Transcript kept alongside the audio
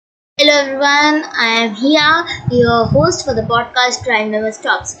Hello everyone, I am Hia, your host for the podcast Crime Never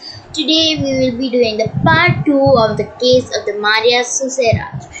Stops. Today we will be doing the part 2 of the case of the Maria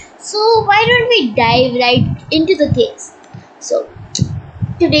Suseraj. So why don't we dive right into the case? So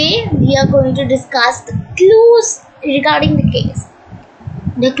today we are going to discuss the clues regarding the case.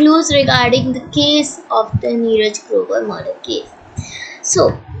 The clues regarding the case of the Neeraj Grover murder case.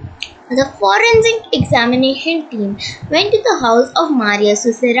 So the forensic examination team went to the house of Maria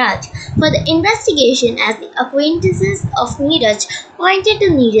Suseraj for the investigation as the acquaintances of Neeraj pointed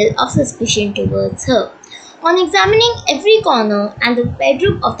a needle of suspicion towards her. On examining every corner and the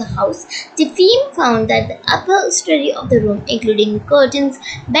bedroom of the house, the team found that the upholstery of the room, including curtains,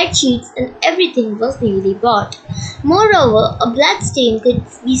 bed sheets, and everything, was newly bought. Moreover, a blood stain could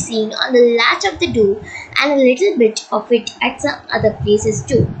be seen on the latch of the door and a little bit of it at some other places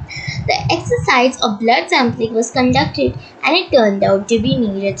too. The exercise of blood sampling was conducted and it turned out to be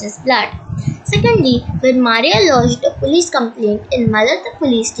Neeraj's blood. Secondly, when Maria lodged a police complaint in Malatta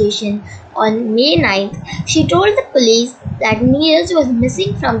police station on May 9th, she told the police that Neeraj was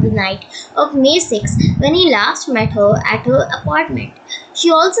missing from the night of May 6th when he last met her at her apartment.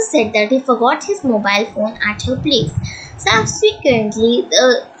 She also said that he forgot his mobile phone at her place. Subsequently,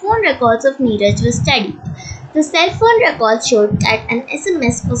 the phone records of Neeraj were studied. The cell phone records showed that an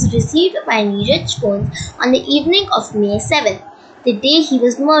SMS was received by Neeraj's phone on the evening of May 7th, the day he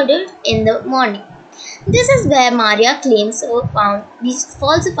was murdered in the morning. This is where Maria claims were found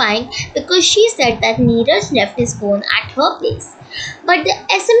falsifying because she said that Neeraj left his phone at her place. But the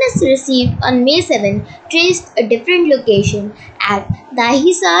SMS received on May 7 traced a different location at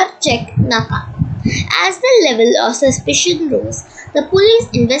Dahisar Chek Naka. As the level of suspicion rose, the police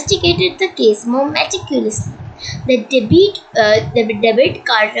investigated the case more meticulously. The debit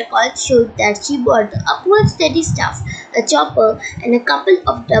card records showed that she bought the upholstery stuff, a chopper, and a couple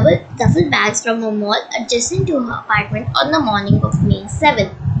of duffel bags from a mall adjacent to her apartment on the morning of May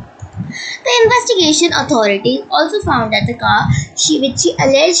 7th. The investigation authorities also found that the car which she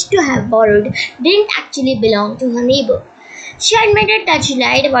alleged to have borrowed didn't actually belong to her neighbor. She admitted that she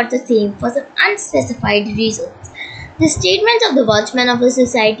lied about the same for some unspecified reasons. The statements of the watchman of the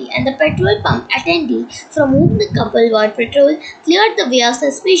society and the petrol pump attendee from whom the couple bought petrol cleared the way of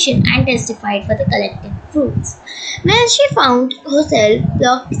suspicion and testified for the collective fruits. When she found herself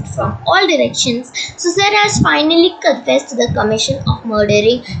blocked from all directions, Suseraj finally confessed to the commission of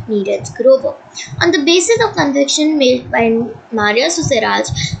murdering Neeraj Grover. On the basis of conviction made by Maria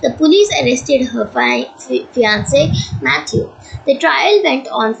Suseraj, the police arrested her fiancé Matthew. The trial went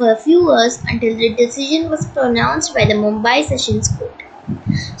on for a few hours until the decision was pronounced by the Mumbai Sessions Court.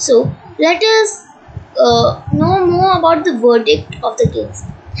 So, let us know more about the verdict of the case.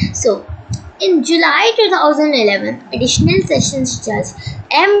 So, in July 2011, Additional Sessions Judge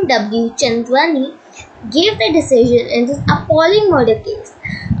M.W. Chandwani gave the decision in this appalling murder case.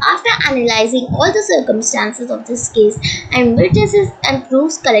 After analyzing all the circumstances of this case and witnesses and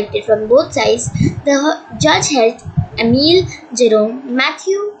proofs collected from both sides, the judge held Emil Jerome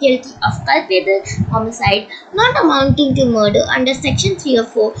Matthew guilty of culpable homicide not amounting to murder under Section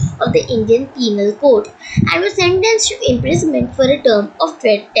 304 of the Indian Penal Code and was sentenced to imprisonment for a term of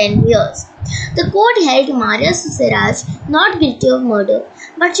 10 years. The court held Maria Suseraj not guilty of murder,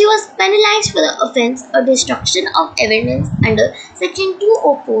 but she was penalized for the offence of destruction of evidence under Section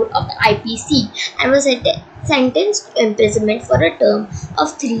 204 of the IPC and was sentenced to imprisonment for a term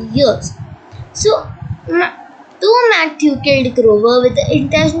of 3 years. So, though Matthew killed Grover with the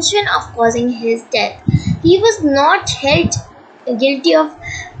intention of causing his death, he was not held guilty of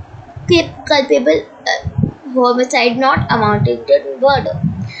culpable homicide not amounting to murder.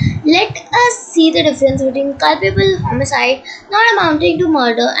 Let us see the difference between culpable homicide not amounting to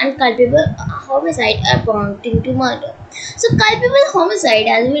murder and culpable homicide amounting to murder. So, culpable homicide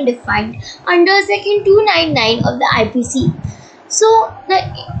has been defined under Section 299 of the IPC. So,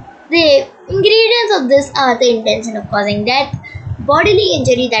 the ingredients of this are the intention of causing death, bodily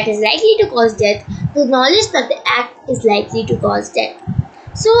injury that is likely to cause death, the knowledge that the act is likely to cause death.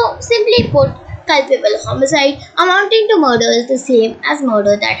 So, simply put, culpable homicide amounting to murder is the same as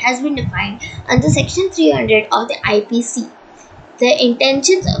murder that has been defined under Section 300 of the IPC. The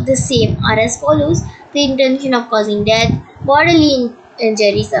intentions of the same are as follows: the intention of causing death, bodily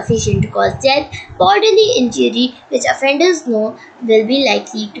injury sufficient to cause death, bodily injury which offenders know will be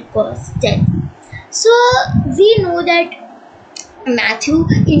likely to cause death. So, we know that Matthew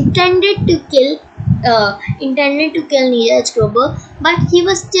intended to kill Neeraj Grover, but he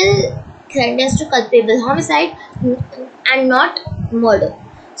was still sentenced to culpable homicide and not murder.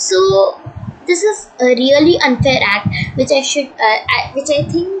 So, This is a really unfair act, which I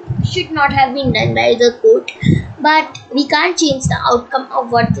think should not have been done by the court. But we can't change the outcome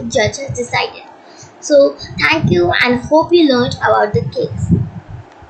of what the judge has decided. So thank you and hope you learned about the case.